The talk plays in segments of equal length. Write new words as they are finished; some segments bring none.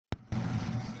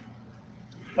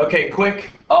Okay,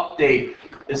 quick update.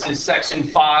 This is section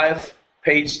 5,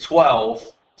 page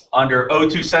 12, under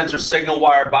O2 sensor signal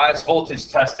wire bias voltage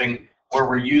testing, where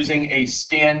we're using a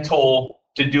scan tool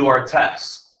to do our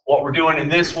tests. What we're doing in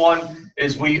this one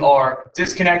is we are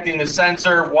disconnecting the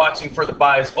sensor, watching for the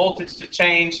bias voltage to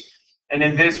change, and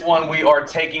in this one we are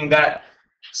taking that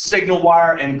signal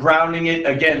wire and grounding it,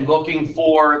 again looking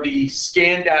for the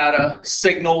scan data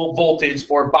signal voltage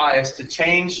or bias to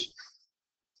change.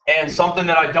 And something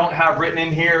that I don't have written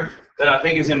in here that I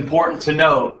think is important to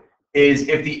note is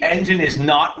if the engine is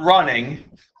not running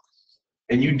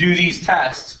and you do these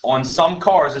tests on some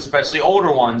cars, especially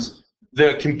older ones,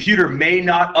 the computer may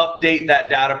not update that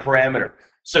data parameter.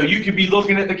 So you could be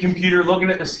looking at the computer,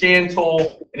 looking at the scan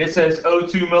tool, and it says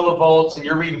 0.2 millivolts and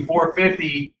you're reading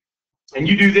 450, and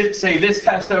you do this, say this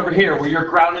test over here where you're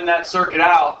grounding that circuit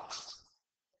out.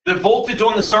 The voltage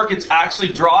on the circuit's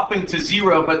actually dropping to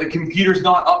 0, but the computer's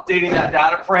not updating that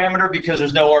data parameter because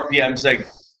there's no RPM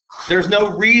signal. There's no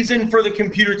reason for the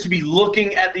computer to be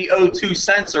looking at the O2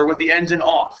 sensor with the engine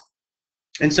off.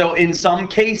 And so in some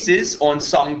cases, on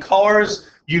some cars,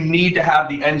 you need to have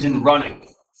the engine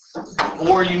running,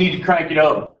 or you need to crank it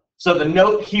over. So the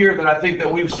note here that I think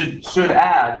that we should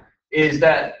add is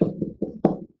that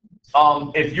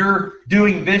if you're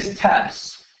doing this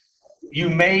test, you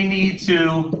may need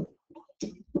to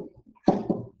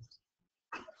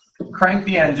crank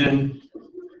the engine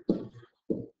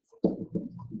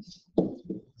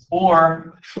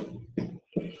or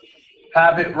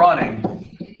have it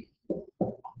running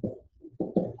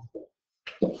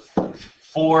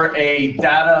for a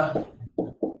data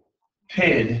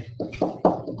PID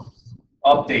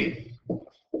update.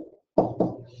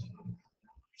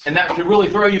 And that could really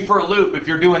throw you for a loop. If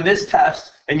you're doing this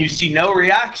test and you see no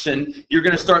reaction, you're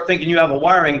going to start thinking you have a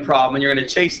wiring problem and you're going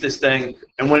to chase this thing.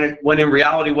 And when in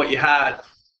reality what you had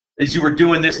is you were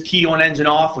doing this key on engine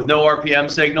off with no RPM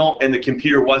signal and the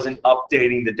computer wasn't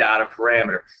updating the data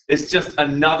parameter. It's just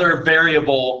another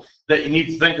variable that you need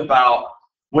to think about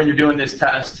when you're doing this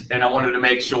test, and I wanted to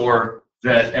make sure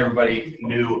that everybody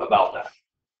knew about that.